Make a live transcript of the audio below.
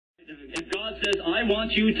If God says, I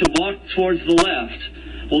want you to walk towards the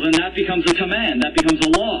left, well, then that becomes a command. That becomes a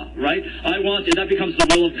law, right? That becomes the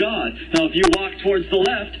will of God. Now, if you walk towards the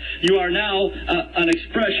left, you are now an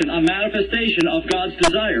expression, a manifestation of God's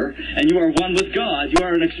desire, and you are one with God. You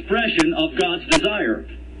are an expression of God's desire,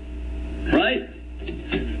 right?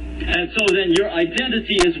 And so then your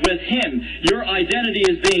identity is with Him. Your identity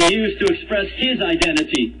is being used to express His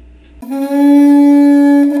identity.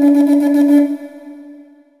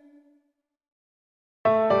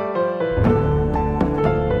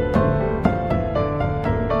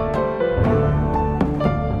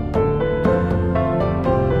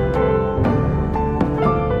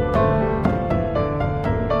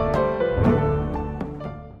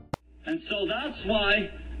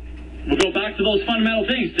 We'll go back to those fundamental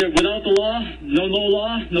things. Without the law, no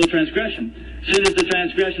law, no transgression. Sin is the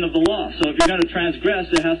transgression of the law. So if you're going to transgress,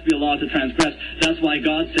 there has to be a law to transgress. That's why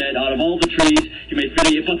God said, out of all the trees, you may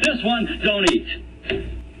freely eat, but this one, don't eat.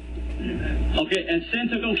 Okay, and sin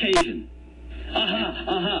took occasion.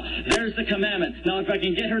 There's the commandment. Now if I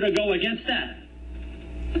can get her to go against that,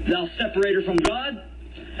 I'll separate her from God,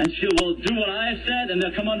 and she will do what I have said, and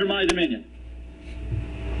they'll come under my dominion.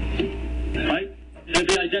 Right? They'll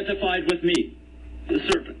be identified with me, the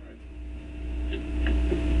serpent.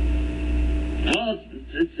 Well,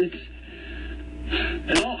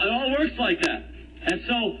 it all works like that. And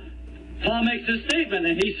so Paul makes this statement,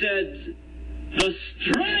 and he said, the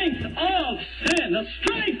strength of sin,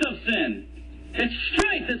 it's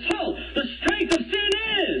strength, it's whole. The strength of sin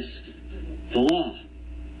is the law.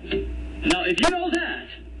 Now, if you know that,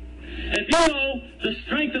 if you know the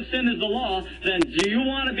strength of sin is the law, then do you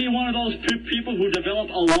want to be one of those people who develop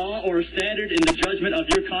a law or a standard in the judgment of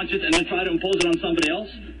your conscience and then try to impose it on somebody else?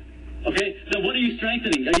 Okay, then what are you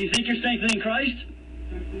strengthening? Do you think you're strengthening Christ?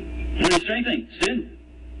 What are you strengthening? Sin.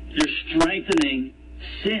 You're strengthening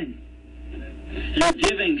sin. You're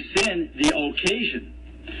giving sin the occasion.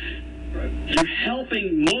 You're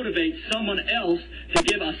helping motivate someone else to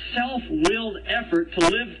give a self-willed effort to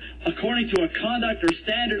live according to a conduct or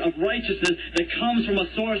standard of righteousness that comes from a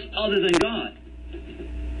source other than God.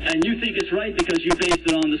 And you think it's right because you based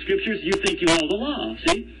it on the Scriptures. You think you know the law,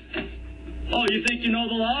 see? Oh, you think you know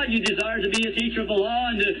the law? You desire to be a teacher of the law,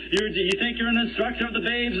 and you think you're an instructor of the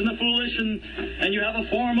babes and the foolish, and you have a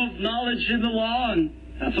form of knowledge in the law, and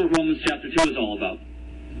that's what Romans chapter 2 is all about.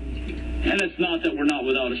 And it's not that we're not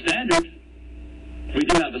without a standard. We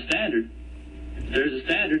do have a standard. There's a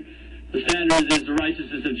standard. The standard is the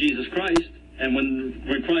righteousness of Jesus Christ. And when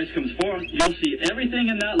Christ comes forth, you'll see everything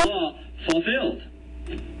in that law fulfilled.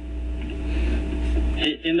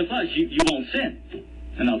 In the flesh, you won't sin,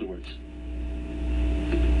 in other words.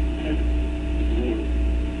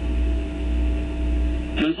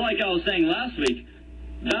 It's like I was saying last week,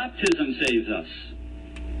 baptism saves us.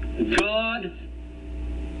 God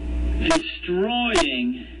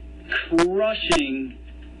destroying, crushing,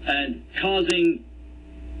 and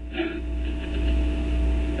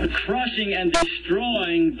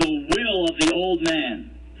destroying the will of the old man,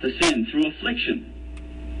 the sin, through affliction.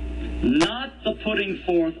 Not the putting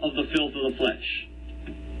forth of the filth of the flesh.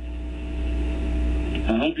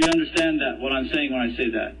 I hope you understand that, what I'm saying when I say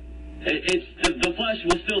that. The flesh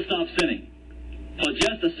will still stop sinning. But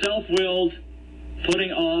just a self-willed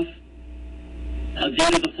putting off a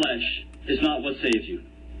deed of the flesh is not what saves you.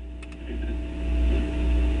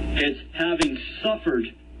 It's having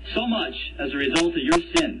suffered so much as a result of your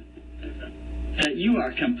sin that you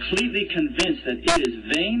are completely convinced that it is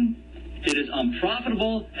vain, it is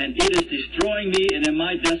unprofitable, and it is destroying me, and in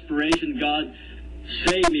my desperation, God,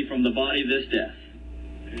 save me from the body of this death.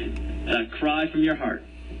 That cry from your heart.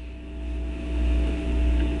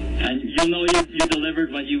 And you'll know you're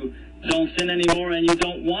delivered when you don't sin anymore, and you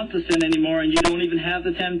don't want to sin anymore, and you don't even have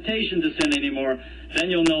the temptation to sin anymore. Then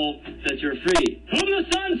you'll know that you're free. Whom the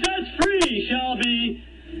Son sets free shall be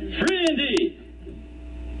free indeed.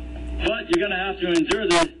 But you're going to have to endure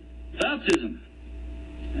the baptism.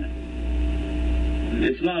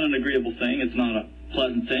 It's not an agreeable thing. It's not a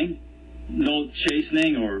pleasant thing. No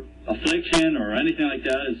chastening or affliction or anything like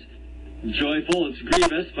that is joyful. It's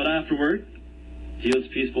grievous, but afterward yields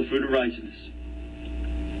peaceful fruit of righteousness.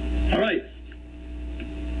 All right.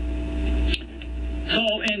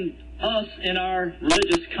 So in our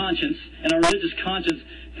religious conscience,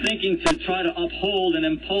 thinking to try to uphold and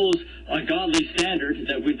impose a godly standard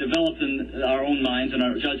that we've developed in our own minds and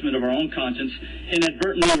our judgment of our own conscience,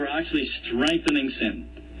 inadvertently we're actually strengthening sin.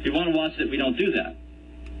 If you want to watch it, we don't do that.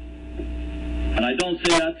 And I don't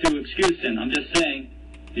say that to excuse sin. I'm just saying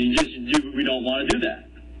we don't want to do that.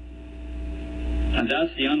 And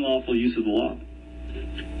that's the unlawful use of the law.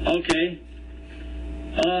 Okay.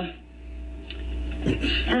 1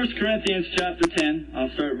 Corinthians chapter 10, I'll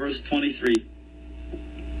start at verse 23.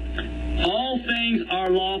 All things are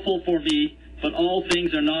lawful for me, but all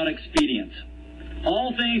things are not expedient.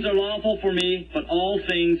 All things are lawful for me, but all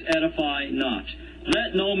things edify not.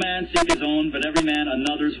 Let no man seek his own, but every man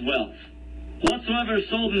another's wealth. Whatsoever is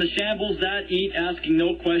sold in the shambles, that eat, asking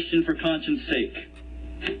no question for conscience sake.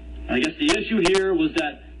 I guess the issue here was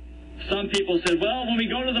that some people said, well, when we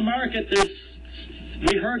go to the market,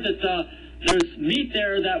 we heard that there's meat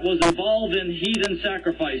there that was involved in heathen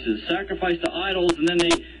sacrifices, sacrifice to idols, and then they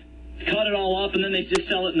cut it all up, and then they just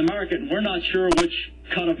sell it in the market, and we're not sure which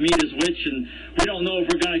cut of meat is which, and we don't know if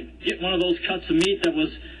we're going to get one of those cuts of meat that was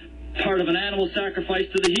part of an animal sacrifice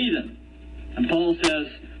to the heathen. And Paul says,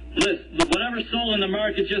 listen, whatever's sold in the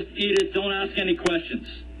market, just eat it, don't ask any questions,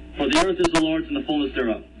 for the earth is the Lord's and the fullness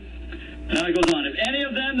thereof. Now it goes on, if any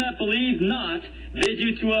of them that believe not bid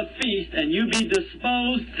you to a feast, and you be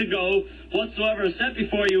disposed to go, whatsoever is set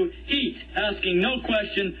before you, eat, asking no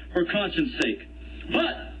question for conscience sake.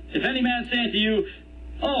 But if any man say unto you,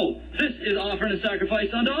 oh, this is offering a sacrifice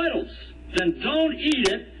unto idols, then don't eat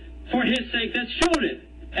it for his sake that showed it,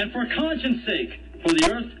 and for conscience sake, for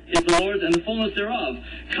the earth is the Lord's and the fullness thereof.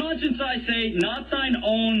 Conscience, I say, not thine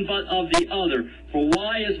own, but of the other. For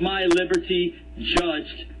why is my liberty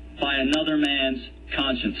judged by another man's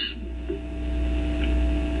conscience?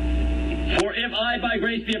 For if I by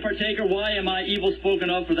grace be a partaker, why am I evil spoken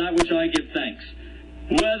of for that which I give thanks?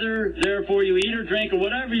 Whether, therefore, you eat or drink, or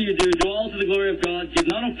whatever you do, do all to the glory of God. Give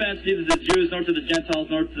none offense neither to the Jews, nor to the Gentiles,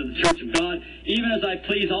 nor to the church of God, even as I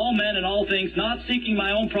please all men in all things, not seeking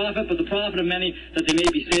my own profit, but the profit of many, that they may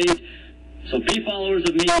be saved. So be followers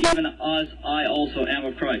of me, even as I also am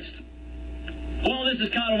of Christ. Well, this is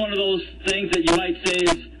kind of one of those things that you might say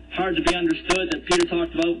is hard to be understood, that Peter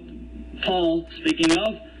talked about, Paul speaking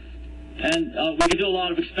of. And we could do a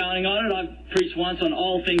lot of expounding on it. I've preached once on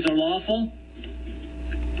all things are lawful.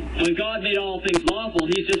 When God made all things lawful,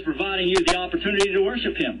 He's just providing you the opportunity to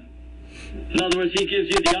worship Him. In other words, He gives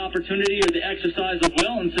you the opportunity or the exercise of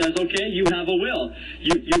will and says, okay, you have a will.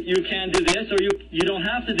 You can do this or you don't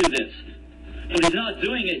have to do this. But He's not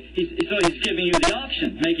doing it, so He's giving you the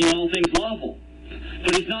option, making all things lawful.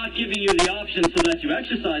 But He's not giving you the option so that you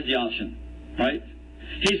exercise the option, right?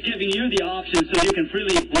 He's giving you the option so you can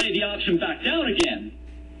freely lay the option back down again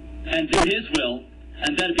and do His will,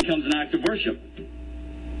 and then it becomes an act of worship.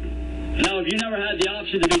 Now, if you never had the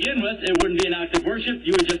option to begin with, it wouldn't be an act of worship.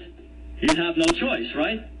 You'd have no choice,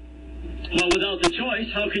 right? Well, without the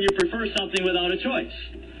choice, how can you prefer something without a choice?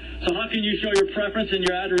 So how can you show your preference and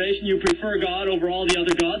your adoration? You prefer God over all the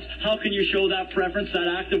other gods. How can you show that preference, that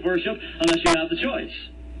act of worship, unless you have the choice?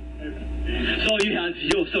 So He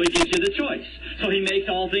gives you the choice. So He makes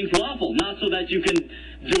all things lawful, not so that you can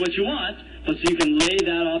do what you want, but so you can lay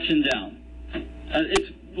that option down.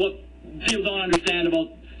 It's what people don't understand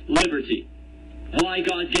about liberty. Why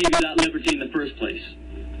God gave you that liberty in the first place.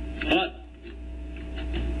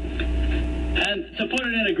 And to put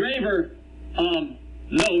it in a graver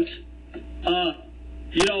note,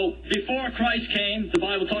 before Christ came, the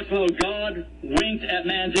Bible talks about how God winked at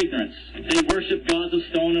man's ignorance. They worshiped gods of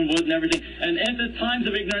stone and wood and everything. And at the times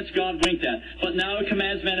of ignorance, God winked at. But now it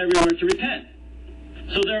commands men everywhere to repent.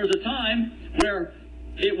 So there was a time where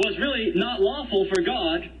it was really not lawful for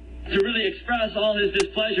God to really express all His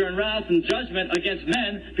displeasure and wrath and judgment against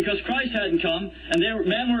men because Christ hadn't come, and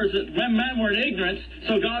men were in ignorance,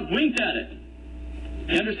 so God winked at it.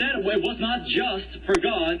 You understand? It was not just for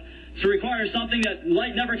God to require something that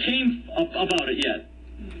light never came about it yet.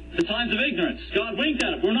 The times of ignorance. God winked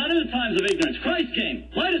at it. We're not in the times of ignorance. Christ came.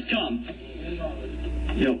 Light has come.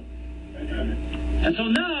 And so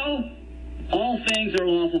now, all things are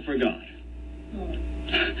lawful for God.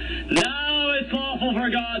 Now it's lawful for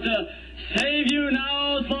God to save you.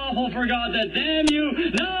 Now it's lawful for God to damn you.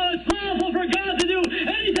 Now it's lawful for God to do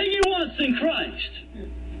anything He wants in Christ.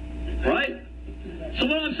 Right? So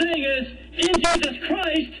what I'm saying is, in Jesus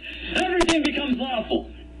Christ, everything becomes lawful.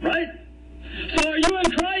 Right? So are you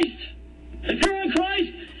in Christ? If you're in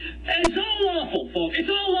Christ, it's all lawful, folks. It's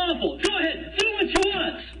all lawful. Go ahead. Do what you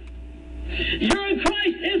want. You're in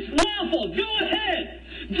Christ. It's lawful. Go ahead.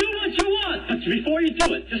 Do what you want. But before you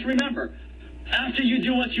do it, just remember, after you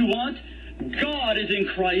do what you want, God is in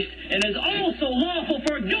Christ and is also lawful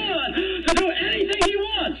for God to do anything He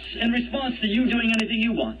wants in response to you doing anything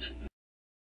you want.